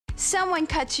Someone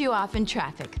cuts you off in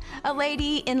traffic. A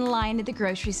lady in line at the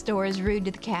grocery store is rude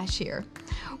to the cashier.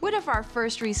 What if our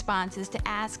first response is to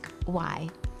ask why?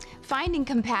 Finding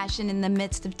compassion in the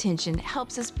midst of tension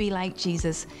helps us be like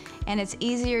Jesus, and it's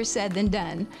easier said than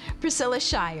done. Priscilla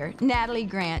Shirer, Natalie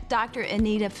Grant, Dr.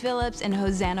 Anita Phillips, and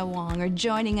Hosanna Wong are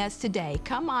joining us today.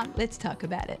 Come on, let's talk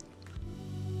about it.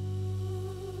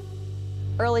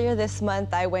 Earlier this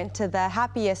month, I went to the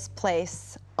happiest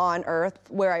place on earth,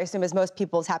 where I assume is most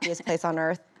people's happiest place on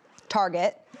earth,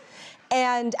 Target.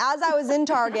 And as I was in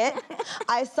Target,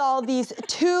 I saw these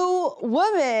two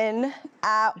women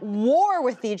at war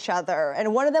with each other.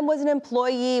 And one of them was an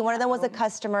employee, one of them was a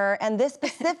customer. And this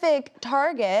specific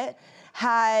Target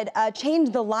had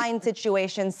changed the line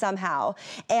situation somehow.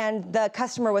 And the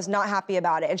customer was not happy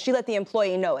about it. And she let the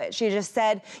employee know it. She just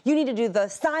said, you need to do the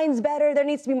signs better. There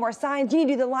needs to be more signs. You need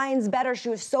to do the lines better. She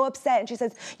was so upset. And she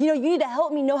says, you need to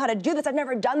help me know how to do this. I've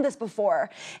never done this before.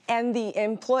 And the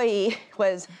employee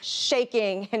was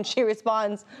shaking. And she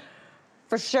responds,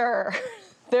 for sure.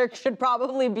 There should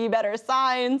probably be better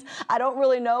signs. I don't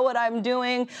really know what I'm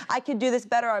doing. I could do this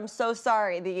better. I'm so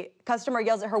sorry. The customer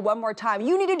yells at her one more time,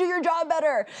 you need to do your job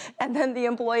better. And then the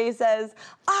employee says,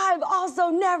 I've also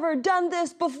never done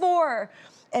this before.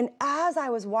 And as I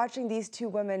was watching these two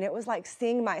women, it was like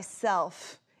seeing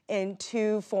myself in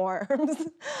two forms.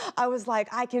 I was like,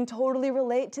 I can totally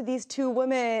relate to these two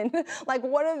women. Like,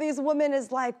 one of these women is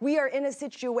like, we are in a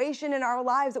situation in our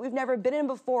lives that we've never been in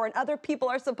before, and other people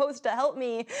are supposed to help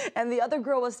me. And the other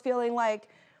girl was feeling like,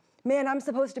 man, I'm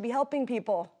supposed to be helping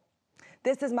people.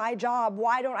 This is my job.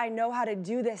 Why don't I know how to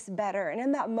do this better? And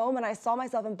in that moment, I saw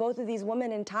myself in both of these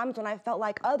women in times when I felt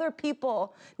like other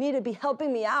people need to be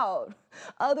helping me out.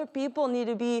 Other people need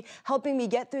to be helping me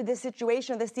get through this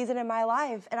situation or this season in my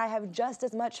life. And I have just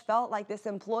as much felt like this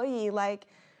employee, like,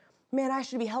 man, I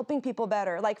should be helping people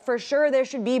better. Like, for sure, there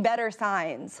should be better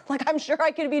signs. Like, I'm sure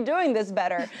I could be doing this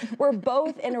better. We're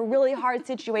both in a really hard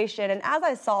situation. And as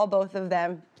I saw both of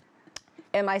them,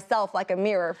 and myself like a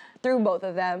mirror through both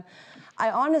of them,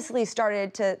 I honestly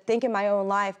started to think in my own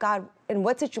life, God, in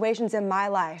what situations in my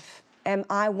life am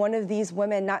I one of these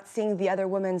women not seeing the other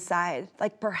woman's side?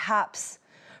 Like, perhaps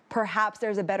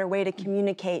there's a better way to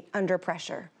communicate under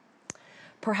pressure.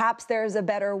 Perhaps there's a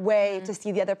better way to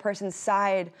see the other person's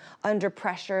side under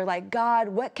pressure. Like, God,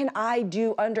 what can I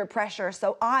do under pressure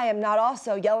so I am not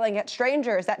also yelling at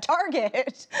strangers at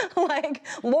Target? Like,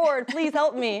 Lord, please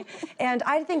help me. And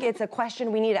I think it's a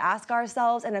question we need to ask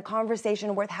ourselves and a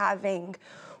conversation worth having.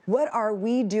 What are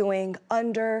we doing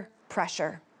under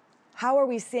pressure? How are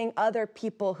we seeing other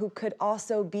people who could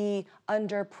also be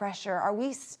under pressure? Are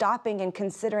we stopping and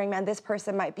considering, man, this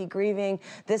person might be grieving,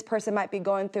 this person might be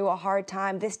going through a hard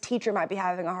time, this teacher might be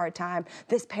having a hard time,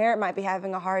 this parent might be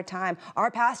having a hard time, our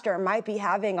pastor might be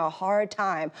having a hard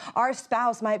time, our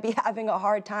spouse might be having a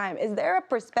hard time. Is there a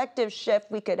perspective shift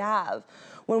we could have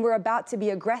when we're about to be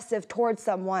aggressive towards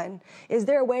someone? Is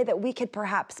there a way that we could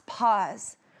perhaps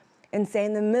pause and say,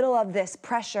 in the middle of this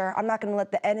pressure, I'm not going to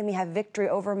let the enemy have victory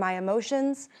over my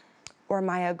emotions or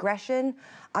my aggression.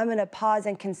 I'm going to pause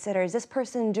and consider, is this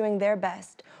person doing their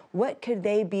best? What could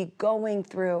they be going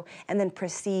through? And then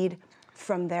proceed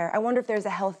from there. I wonder if there's a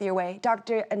healthier way.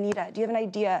 Dr. Anita, do you have an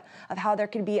idea of how there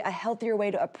could be a healthier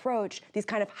way to approach these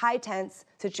kind of high tense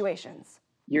situations?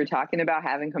 You're talking about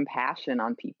having compassion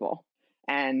on people.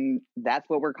 And that's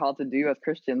what we're called to do as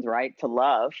Christians, right? To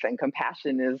love. And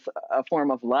compassion is a form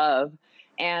of love.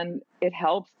 And it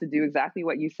helps to do exactly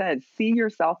what you said. See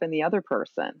yourself in the other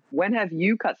person. When have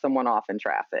you cut someone off in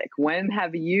traffic? When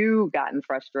have you gotten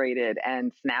frustrated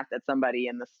and snapped at somebody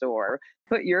in the store?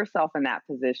 Put yourself in that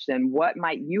position. What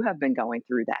might you have been going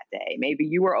through that day? Maybe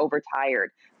you were overtired.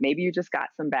 Maybe you just got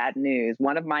some bad news.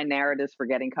 One of my narratives for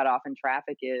getting cut off in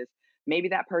traffic is maybe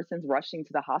that person's rushing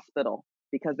to the hospital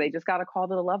because they just got a call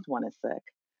that a loved one is sick.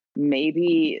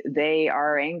 Maybe they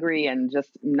are angry and just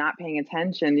not paying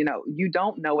attention. You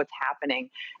don't know what's happening.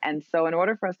 And so in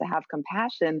order for us to have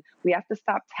compassion, we have to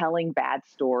stop telling bad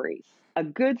stories. A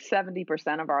good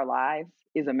 70% of our lives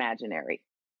is imaginary.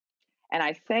 And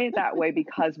I say it that way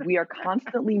because we are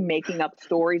constantly making up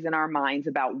stories in our minds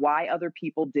about why other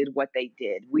people did what they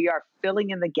did. We are filling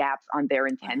in the gaps on their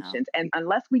intentions. Wow. And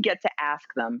unless we get to ask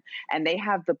them and they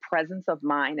have the presence of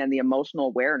mind and the emotional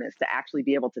awareness to actually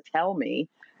be able to tell me,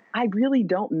 I really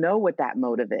don't know what that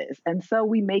motive is. And so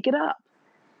we make it up.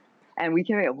 And we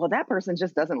can, well, that person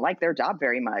just doesn't like their job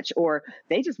very much, or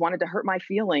they just wanted to hurt my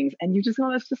feelings. And you just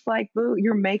want us just like, boo,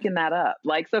 you're making that up.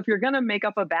 Like, so if you're going to make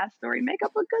up a bad story, make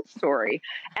up a good story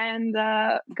and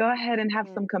go ahead and have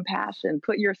some compassion.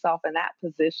 Put yourself in that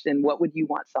position. What would you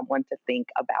want someone to think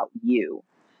about you?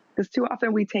 Because too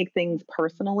often we take things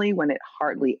personally when it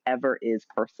hardly ever is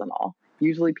personal.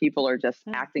 Usually people are just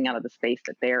acting out of the space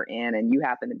that they're in, and you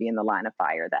happen to be in the line of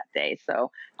fire that day.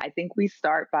 So I think we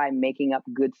start by making up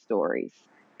good stories,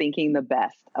 thinking the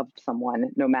best of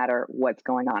someone, no matter what's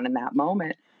going on in that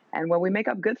moment. And when we make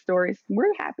up good stories,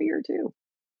 we're happier too.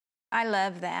 I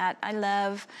love that. I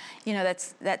love,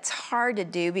 that's hard to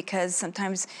do because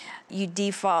sometimes you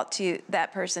default to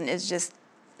that person is just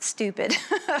stupid.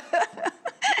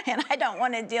 And I don't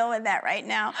want to deal with that right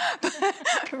now.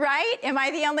 Right? Am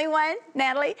I the only one,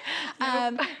 Natalie?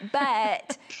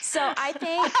 But so I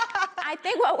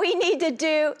think what we need to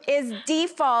do is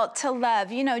default to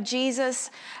love.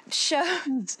 Jesus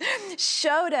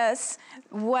showed us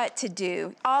what to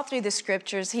do. All through the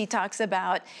scriptures, he talks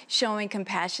about showing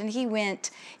compassion. He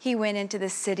went into the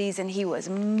cities and he was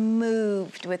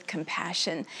moved with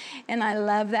compassion. And I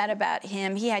love that about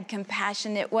him. He had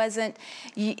compassion. It wasn't,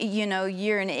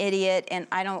 you're an idiot and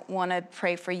I don't want to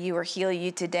pray for you or heal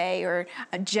you today or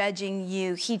judging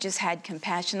you. He just had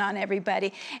compassion on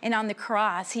everybody. And on the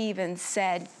cross, he even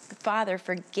said, Father,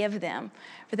 forgive them,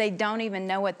 for they don't even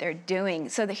know what they're doing.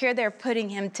 So here they're putting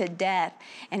him to death,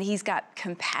 and he's got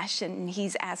compassion, and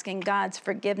he's asking God's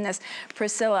forgiveness.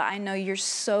 Priscilla, I know you're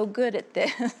so good at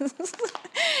this,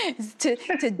 to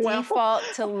default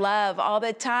to love all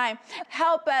the time.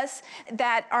 Help us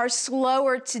that are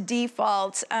slower to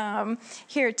default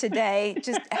here today.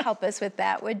 Just help us with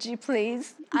that, would you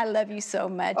please? I love you so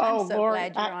much. Oh, I'm so Lord,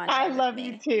 glad you're on. I love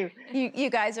you too. You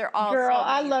guys are all Girl, so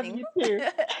I love amazing. you too.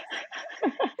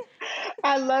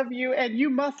 I love you, and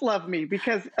you must love me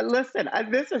because, listen,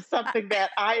 this is something that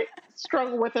I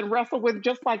struggle with and wrestle with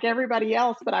just like everybody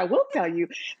else. But I will tell you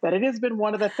that it has been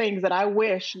one of the things that I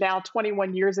wish now,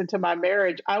 21 years into my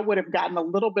marriage, I would have gotten a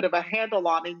little bit of a handle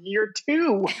on in year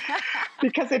 2.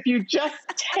 Because if you just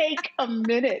take a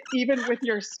minute, even with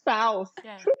your spouse,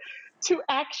 to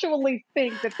actually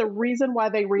think that the reason why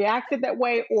they reacted that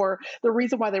way or the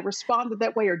reason why they responded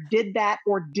that way or did that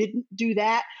or didn't do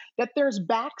that, that there's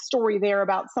backstory there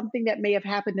about something that may have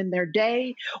happened in their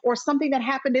day or something that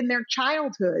happened in their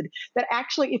childhood, that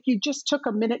actually, if you just took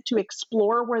a minute to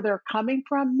explore where they're coming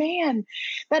from, man,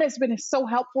 that has been so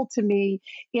helpful to me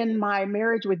in my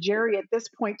marriage with Jerry at this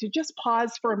point, to just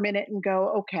pause for a minute and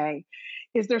go, okay,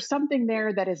 is there something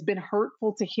there that has been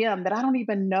hurtful to him that I don't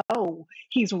even know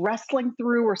he's wrestling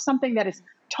through, or something that is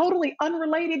totally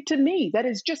unrelated to me, that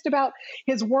is just about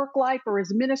his work life or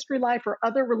his ministry life or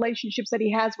other relationships that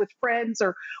he has with friends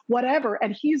or whatever,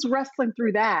 and he's wrestling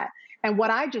through that. And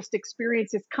what I just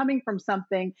experienced is coming from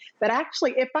something that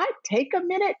actually, if I take a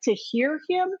minute to hear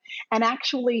him and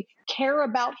actually care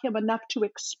about him enough to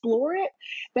explore it,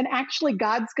 then actually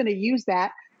God's going to use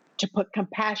that to put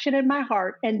compassion in my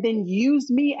heart and then use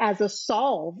me as a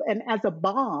salve and as a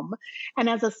balm and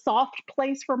as a soft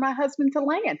place for my husband to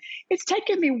land. It's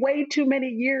taken me way too many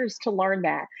years to learn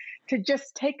that, to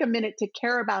just take a minute to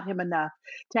care about him enough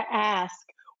to ask,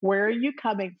 where are you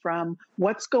coming from?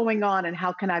 What's going on? And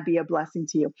how can I be a blessing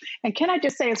to you? And can I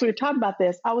just say, as we were talking about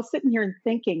this, I was sitting here and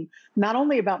thinking not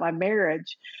only about my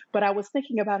marriage, but I was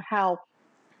thinking about how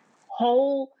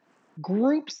whole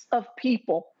groups of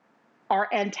people are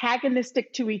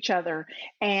antagonistic to each other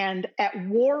and at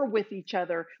war with each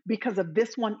other because of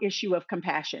this one issue of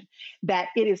compassion, that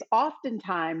it is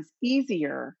oftentimes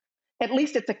easier, at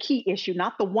least it's a key issue,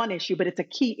 not the one issue, but it's a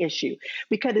key issue,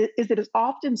 because it is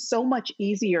often so much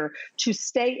easier to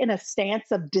stay in a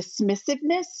stance of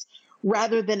dismissiveness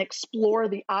rather than explore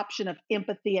the option of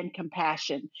empathy and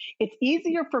compassion. It's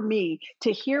easier for me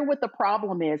to hear what the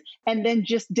problem is and then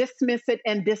just dismiss it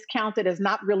and discount it as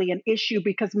not really an issue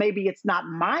because maybe it's not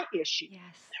my issue. Yes.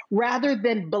 Rather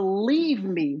than believe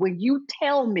me when you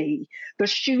tell me the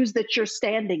shoes that you're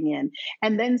standing in,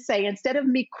 and then say, instead of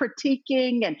me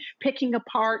critiquing and picking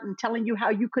apart and telling you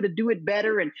how you could do it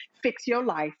better and fix your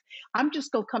life, I'm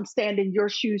just going to come stand in your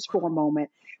shoes for a moment.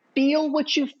 Feel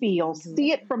what you feel,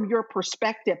 see it from your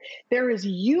perspective. There is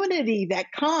unity that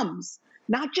comes,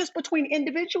 not just between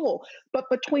individual, but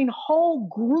between whole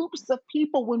groups of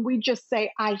people when we just say,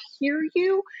 I hear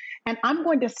you, and I'm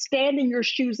going to stand in your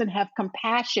shoes and have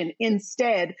compassion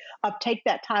instead of take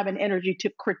that time and energy to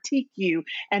critique you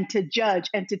and to judge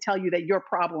and to tell you that your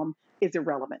problem is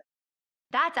irrelevant.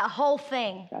 That's a whole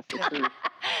thing. That's the truth.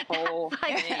 Whole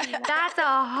thing. That's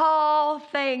a whole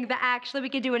thing that actually we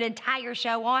could do an entire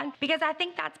show on, because I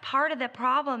think that's part of the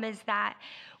problem, is that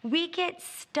we get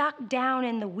stuck down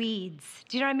in the weeds.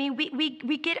 Do you know what I mean?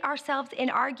 We get ourselves in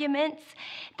arguments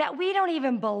that we don't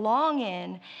even belong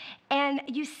in. And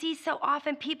you see so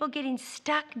often people getting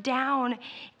stuck down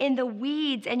in the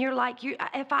weeds, and you're like,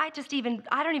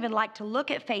 I don't even like to look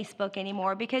at Facebook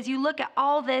anymore, because you look at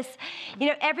all this,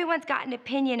 everyone's got an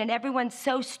opinion and everyone's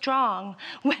so strong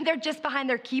when they're just behind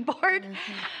their keyboard.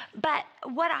 But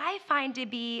what I find to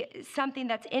be something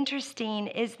that's interesting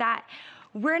is that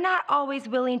we're not always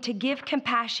willing to give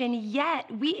compassion, yet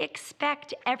we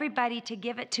expect everybody to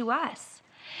give it to us.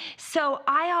 So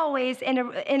I always,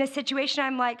 in a situation,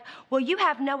 I'm like, well, you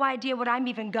have no idea what I'm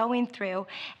even going through.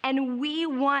 And we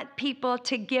want people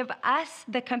to give us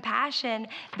the compassion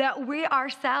that we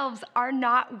ourselves are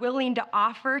not willing to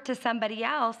offer to somebody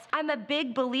else. I'm a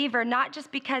big believer, not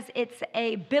just because it's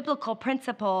a biblical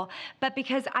principle, but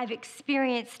because I've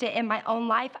experienced it in my own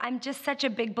life. I'm just such a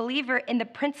big believer in the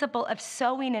principle of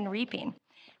sowing and reaping,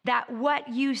 that what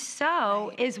you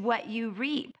sow is what you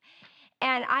reap.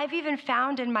 And I've even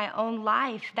found in my own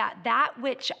life that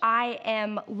which I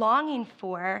am longing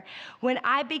for, when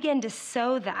I begin to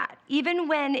sow that, even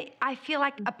when I feel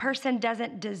like a person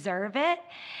doesn't deserve it,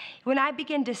 when I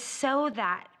begin to sow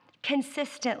that,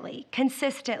 consistently,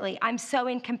 I'm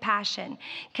sowing compassion.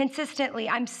 Consistently,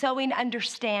 I'm sowing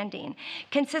understanding.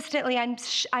 Consistently,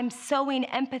 I'm sowing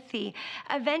empathy.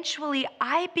 Eventually,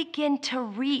 I begin to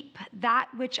reap that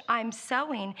which I'm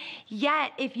sowing.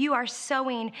 Yet, if you are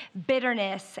sowing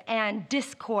bitterness and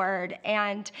discord,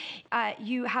 and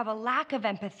you have a lack of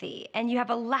empathy, and you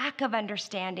have a lack of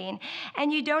understanding,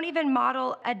 and you don't even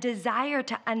model a desire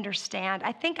to understand.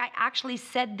 I think I actually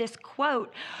said this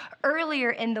quote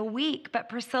earlier in the week, but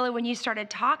Priscilla, when you started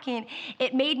talking,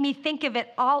 it made me think of it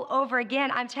all over again.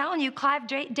 I'm telling you, Clive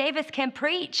Davis can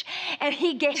preach. And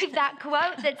he gave that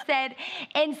quote that said,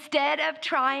 instead of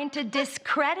trying to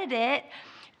discredit it,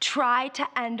 try to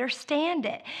understand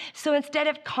it. So instead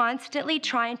of constantly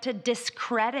trying to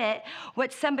discredit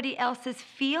what somebody else is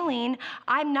feeling,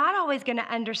 I'm not always going to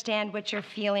understand what you're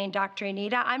feeling, Dr.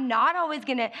 Anita. I'm not always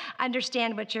going to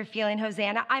understand what you're feeling,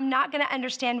 Hosanna. I'm not going to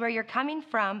understand where you're coming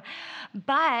from,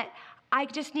 but I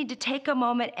just need to take a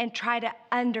moment and try to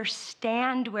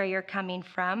understand where you're coming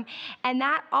from. And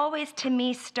that always, to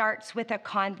me, starts with a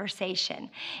conversation.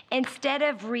 Instead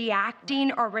of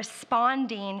reacting or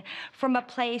responding from a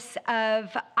place of,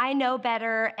 I know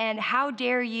better, and how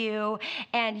dare you,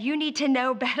 and you need to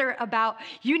know better about,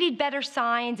 you need better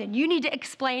signs, and you need to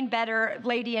explain better,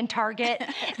 lady in Target.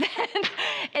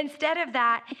 Instead of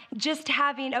that, just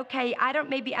having, okay, I don't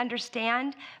maybe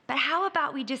understand, but how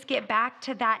about we just get back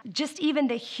to that, just even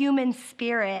the human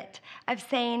spirit of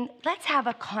saying, let's have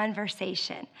a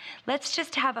conversation. Let's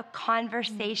just have a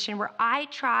conversation where I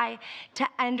try to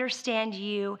understand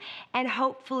you, and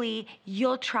hopefully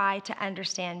you'll try to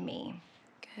understand me.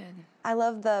 Good. I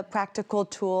love the practical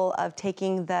tool of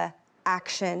taking the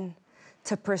action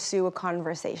to pursue a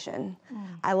conversation.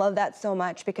 I love that so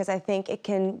much, because I think it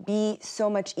can be so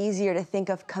much easier to think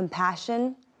of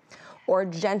compassion or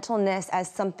gentleness as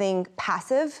something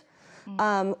passive,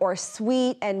 or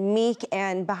sweet and meek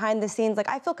and behind the scenes. Like,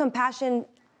 I feel compassion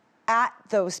at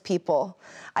those people.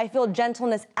 I feel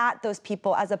gentleness at those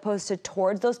people as opposed to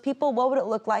towards those people. What would it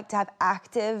look like to have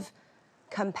active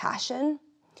compassion?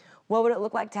 What would it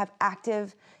look like to have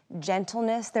active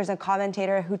gentleness? There's a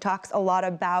commentator who talks a lot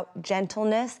about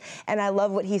gentleness, and I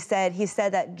love what he said. He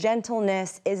said that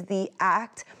gentleness is the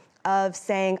act of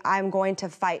saying, I'm going to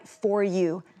fight for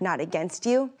you, not against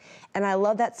you. And I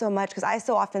love that so much, because I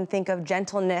so often think of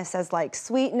gentleness as like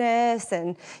sweetness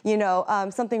and,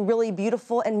 something really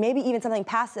beautiful, and maybe even something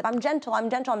passive. I'm gentle.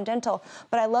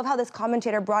 But I love how this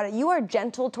commentator brought it. You are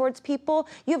gentle towards people.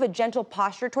 You have a gentle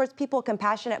posture towards people,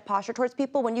 compassionate posture towards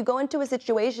people. When you go into a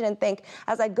situation and think,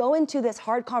 as I go into this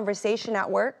hard conversation at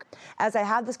work, as I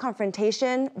have this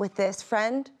confrontation with this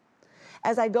friend,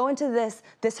 as I go into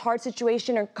this hard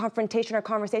situation or confrontation or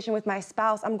conversation with my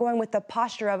spouse, I'm going with the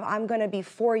posture of, I'm going to be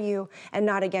for you and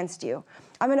not against you.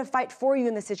 I'm going to fight for you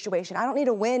in this situation. I don't need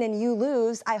to win and you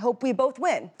lose. I hope we both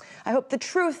win. I hope the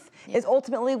truth is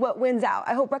ultimately what wins out.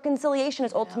 I hope reconciliation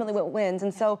is ultimately what wins.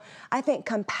 And so I think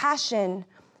compassion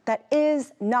that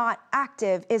is not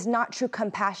active is not true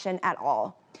compassion at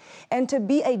all. And to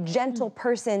be a gentle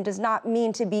person does not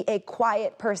mean to be a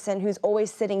quiet person who's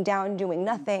always sitting down doing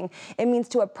nothing. It means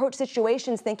to approach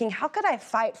situations thinking, how could I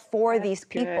fight for these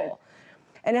people?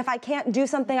 And if I can't do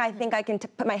something I think I can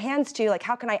put my hands to, like,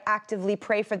 how can I actively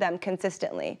pray for them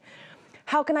consistently?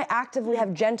 How can I actively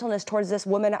have gentleness towards this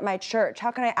woman at my church?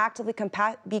 How can I actively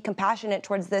be compassionate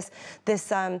towards this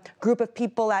group of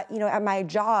people at my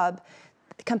job?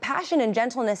 Compassion and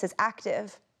gentleness is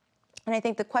active. And I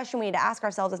think the question we need to ask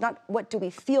ourselves is not what do we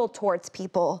feel towards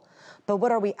people, but what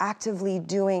are we actively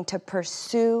doing to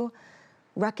pursue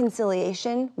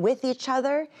reconciliation with each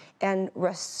other and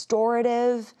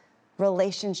restorative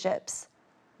relationships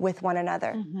with one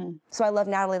another. So I love,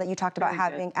 Natalie, that you talked about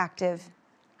having active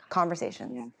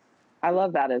conversations. Yeah, I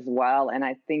love that as well. And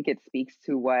I think it speaks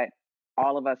to what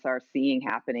all of us are seeing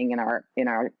happening in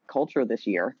our culture this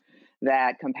year,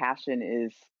 that compassion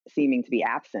is seeming to be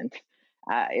absent.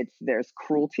 There's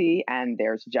cruelty and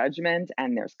there's judgment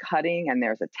and there's cutting and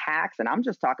there's attacks. And I'm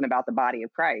just talking about the body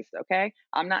of Christ, okay?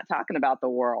 I'm not talking about the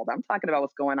world. I'm talking about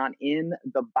what's going on in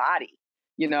the body.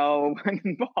 You know,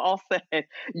 when Paul said,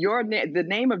 the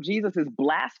name of Jesus is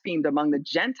blasphemed among the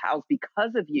Gentiles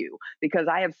because of you, because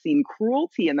I have seen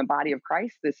cruelty in the body of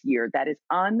Christ this year that is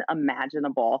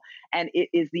unimaginable. And it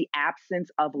is the absence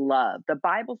of love. The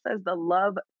Bible says the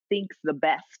love thinks the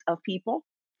best of people.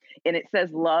 And it says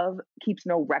love keeps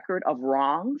no record of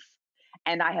wrongs.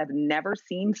 And I have never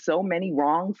seen so many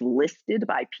wrongs listed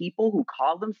by people who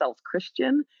call themselves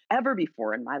Christian ever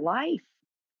before in my life.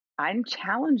 I'm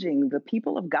challenging the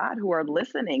people of God who are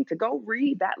listening to go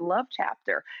read that love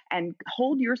chapter and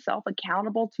hold yourself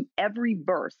accountable to every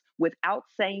verse without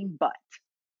saying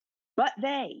but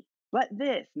they, but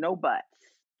this, no buts.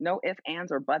 No ifs,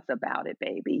 ands, or buts about it,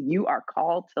 baby. You are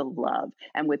called to love.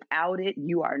 And without it,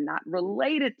 you are not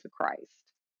related to Christ.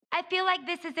 I feel like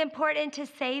this is important to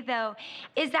say, though,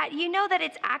 is that you know that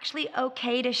it's actually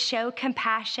okay to show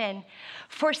compassion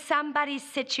for somebody's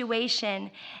situation.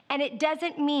 And it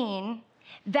doesn't mean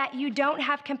that you don't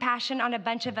have compassion on a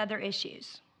bunch of other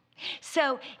issues.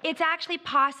 So it's actually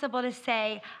possible to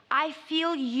say, I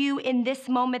feel you in this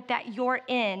moment that you're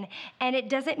in, and it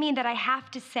doesn't mean that I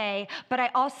have to say, but I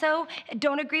also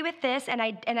don't agree with this, and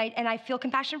I feel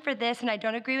compassion for this, and I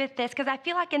don't agree with this, because I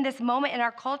feel like in this moment in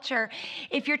our culture,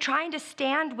 if you're trying to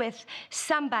stand with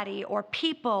somebody or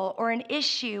people or an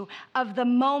issue of the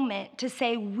moment to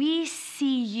say, we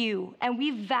see you and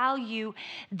we value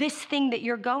this thing that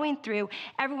you're going through,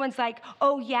 everyone's like,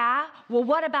 oh yeah, well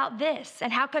what about this?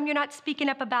 And how come you're not speaking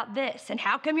up about this? And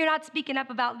how come you're not speaking up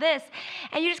about this?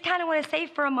 And you just kind of want to say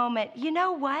for a moment, you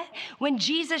know what? When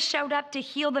Jesus showed up to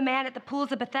heal the man at the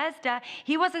pools of Bethesda,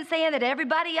 he wasn't saying that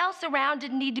everybody else around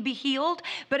didn't need to be healed,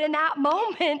 but in that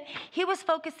moment, he was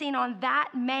focusing on that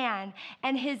man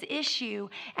and his issue,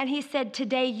 and he said,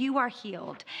 today you are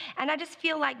healed. And I just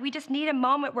feel like we just need a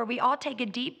moment where we all take a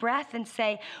deep breath and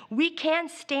say, we can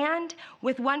stand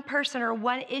with one person or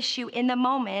one issue in the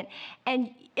moment,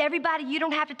 and everybody, you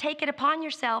don't have to take it upon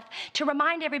yourself to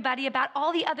remind everybody about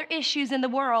all the other issues in the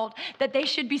world that they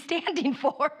should be standing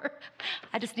for.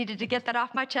 I just needed to get that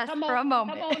off my chest for a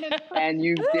moment. And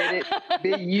you did it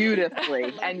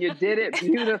beautifully. And you did it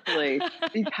beautifully.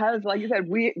 Because like you said,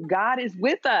 God is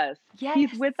with us. Yes.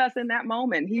 He's with us in that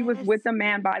moment. He was with the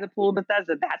man by the pool of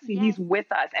Bethesda. He's with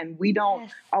us. And we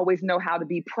don't always know how to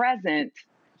be present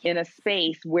in a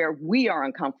space where we are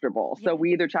uncomfortable. So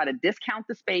we either try to discount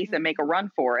the space and make a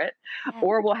run for it,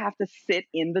 or we'll have to sit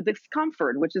in the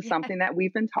discomfort, which is something that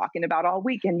we've been talking about all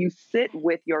week. And you sit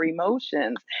with your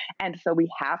emotions. And so we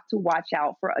have to watch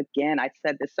out for, again, I've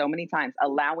said this so many times,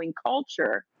 allowing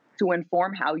culture to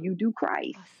inform how you do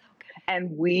Christ.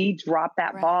 And we drop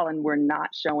that ball and we're not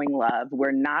showing love.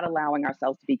 We're not allowing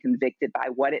ourselves to be convicted by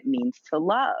what it means to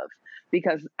love,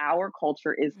 because our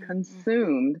culture is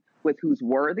consumed with who's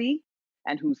worthy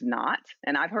and who's not.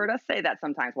 And I've heard us say that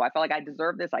sometimes. Well, I felt like I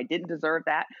deserve this. I didn't deserve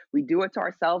that. We do it to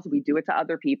ourselves. We do it to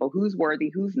other people. Who's worthy?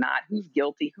 Who's not? Who's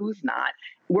guilty? Who's not?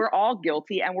 We're all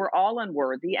guilty and we're all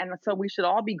unworthy. And so we should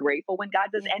all be grateful when God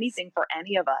does anything for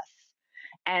any of us.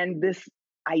 And this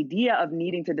idea of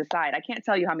needing to decide, I can't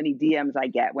tell you how many DMs I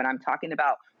get when I'm talking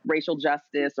about racial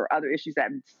justice or other issues that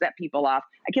set people off.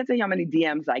 I can't tell you how many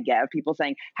DMs I get of people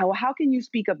saying, how can you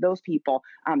speak of those people?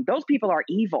 Those people are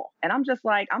evil. And I'm just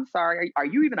like, I'm sorry, are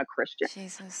you even a Christian?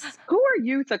 Jesus. Who are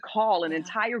you to call an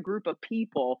entire group of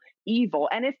people evil?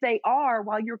 And if they are,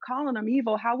 while you're calling them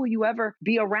evil, how will you ever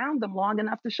be around them long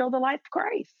enough to show the light of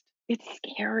Christ? It's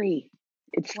scary.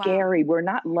 It's scary. We're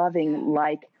not loving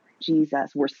like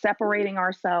Jesus. We're separating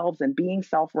ourselves and being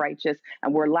self-righteous,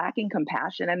 and we're lacking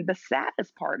compassion. And the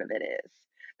saddest part of it is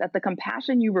that the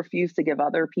compassion you refuse to give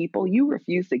other people, you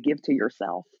refuse to give to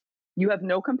yourself. You have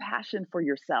no compassion for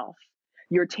yourself.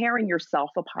 You're tearing yourself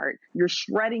apart. You're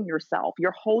shredding yourself.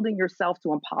 You're holding yourself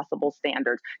to impossible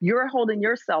standards. You're holding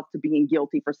yourself to being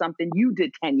guilty for something you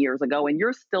did 10 years ago, and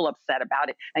you're still upset about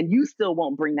it, and you still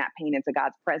won't bring that pain into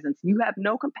God's presence. You have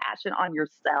no compassion on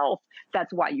yourself.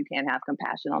 That's why you can't have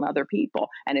compassion on other people.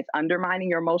 And it's undermining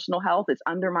your emotional health. It's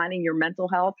undermining your mental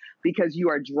health, because you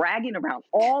are dragging around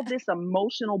all this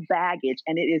emotional baggage,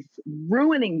 and it is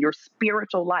ruining your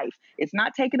spiritual life. It's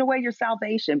not taking away your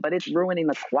salvation, but it's ruining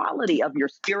the quality of your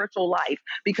spiritual life,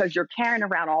 because you're carrying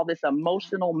around all this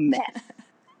emotional mess.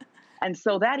 And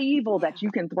so that evil that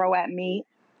you can throw at me,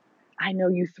 I know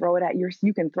you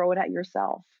can throw it at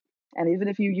yourself. And even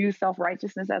if you use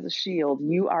self-righteousness as a shield,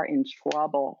 you are in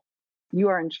trouble. You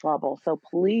are in trouble. So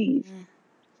please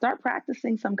start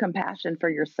practicing some compassion for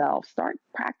yourself. Start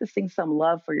practicing some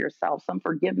love for yourself, some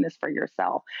forgiveness for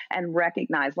yourself, and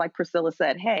recognize, like Priscilla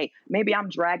said, hey, maybe I'm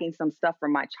dragging some stuff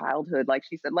from my childhood. Like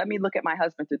she said, let me look at my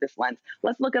husband through this lens.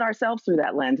 Let's look at ourselves through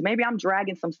that lens. Maybe I'm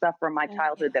dragging some stuff from my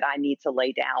childhood that I need to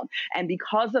lay down. And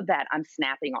because of that, I'm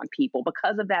snapping on people.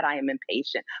 Because of that, I am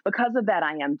impatient. Because of that,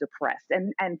 I am depressed.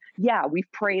 And yeah,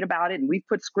 we've prayed about it and we've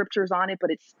put scriptures on it, but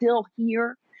it's still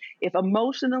here. If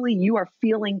emotionally you are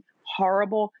feeling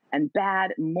horrible and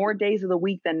bad more days of the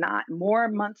week than not, more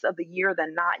months of the year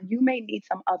than not, you may need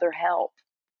some other help.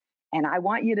 And I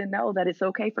want you to know that it's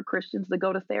okay for Christians to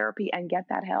go to therapy and get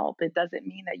that help. It doesn't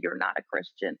mean that you're not a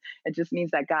Christian. It just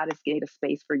means that God has made a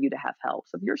space for you to have help.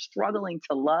 So if you're struggling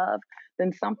to love,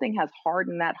 then something has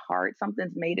hardened that heart.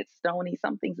 Something's made it stony.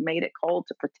 Something's made it cold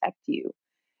to protect you.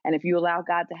 And if you allow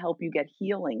God to help you get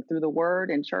healing through the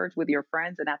word and church with your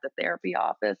friends and at the therapy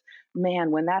office, man,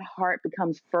 when that heart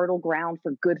becomes fertile ground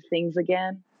for good things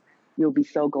again, you'll be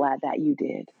so glad that you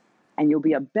did. And you'll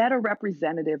be a better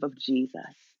representative of Jesus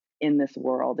in this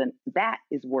world. And that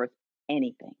is worth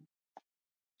anything.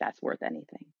 That's worth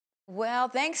anything. Well,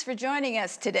 thanks for joining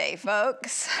us today,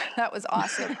 folks. That was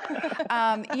awesome.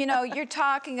 You're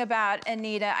talking about,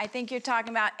 Anita, I think you're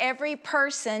talking about every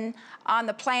person on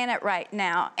the planet right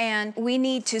now. And we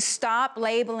need to stop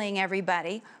labeling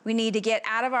everybody. We need to get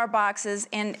out of our boxes.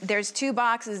 And there's two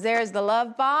boxes. There's the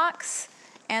love box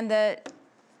and the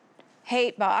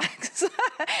hate box.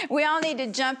 We all need to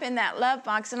jump in that love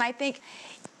box. And I think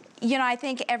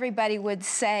everybody would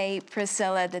say,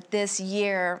 Priscilla, that this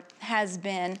year has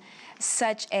been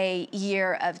such a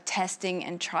year of testing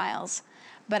and trials.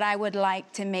 But I would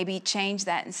like to maybe change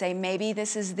that and say, maybe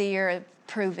this is the year of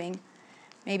proving.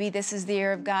 Maybe this is the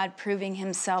year of God proving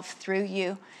himself through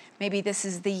you. Maybe this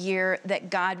is the year that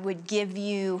God would give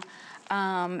you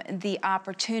the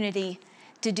opportunity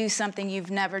to do something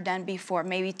you've never done before,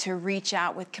 maybe to reach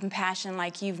out with compassion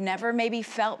like you've never maybe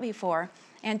felt before.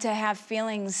 And to have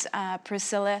feelings,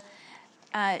 Priscilla,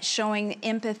 showing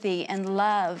empathy and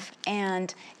love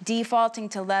and defaulting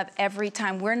to love every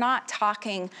time. We're not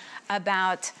talking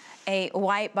about a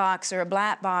white box or a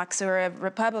black box or a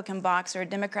Republican box or a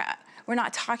Democrat. We're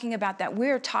not talking about that.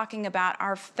 We're talking about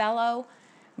our fellow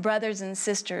brothers and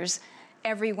sisters,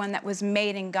 everyone that was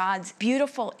made in God's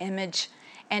beautiful image,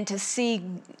 and to see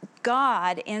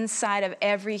God inside of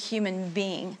every human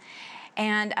being.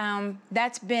 And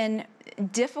that's been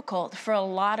difficult for a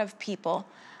lot of people,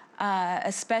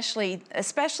 especially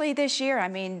this year. I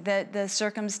mean, the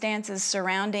circumstances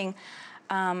surrounding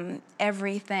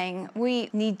everything. We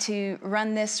need to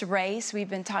run this race we've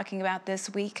been talking about this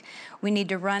week. We need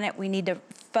to run it. We need to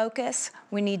focus.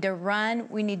 We need to run.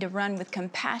 We need to run with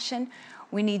compassion.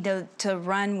 We need to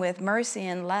run with mercy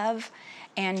and love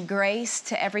and grace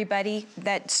to everybody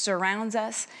that surrounds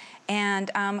us.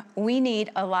 And we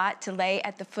need a lot to lay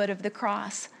at the foot of the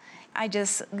cross. I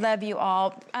just love you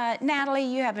all. Natalie,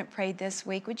 you haven't prayed this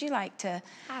week. Would you like to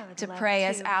pray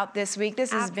us out this week?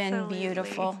 This has been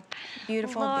beautiful,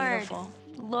 beautiful, beautiful.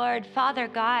 Lord, Father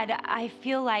God, I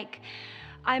feel like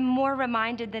I'm more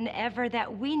reminded than ever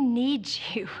that we need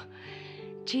you.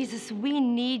 Jesus, we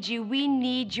need you. We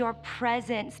need your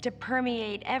presence to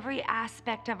permeate every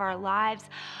aspect of our lives.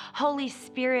 Holy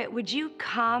Spirit, would you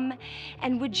come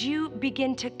and would you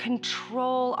begin to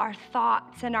control our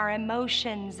thoughts and our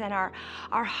emotions and our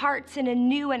hearts in a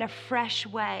new and a fresh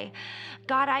way?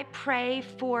 God, I pray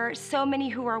for so many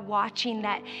who are watching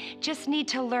that just need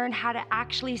to learn how to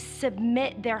actually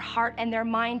submit their heart and their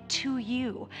mind to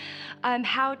you,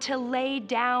 how to lay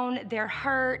down their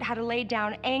hurt, how to lay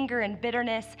down anger and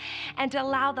bitterness, and to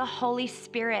allow the Holy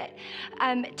Spirit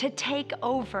to take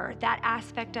over that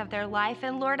aspect of their life.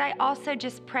 And Lord, I also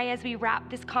just pray as we wrap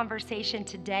this conversation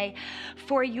today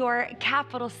for your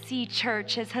capital C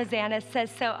church, as Hosanna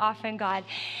says so often, God,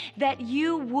 that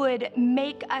you would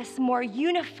make us more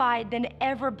unified than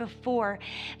ever before,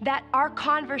 that our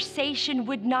conversation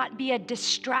would not be a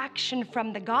distraction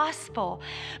from the gospel,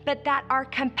 but that our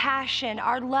compassion,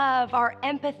 our love, our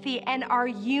empathy, and our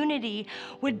unity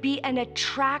would be an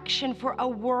attraction for a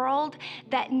world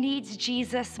that needs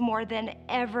Jesus more than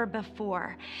ever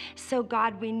before. So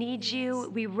God, we need you.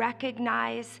 We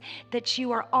recognize that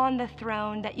you are on the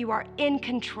throne, that you are in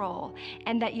control,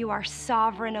 and that you are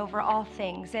sovereign over all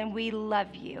things. And we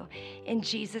love you. In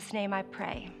Jesus' name I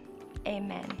pray.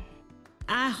 Amen.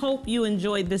 I hope you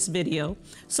enjoyed this video.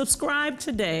 Subscribe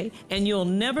today and you'll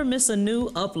never miss a new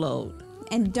upload.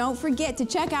 And don't forget to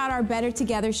check out our Better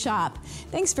Together shop.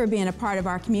 Thanks for being a part of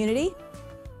our community.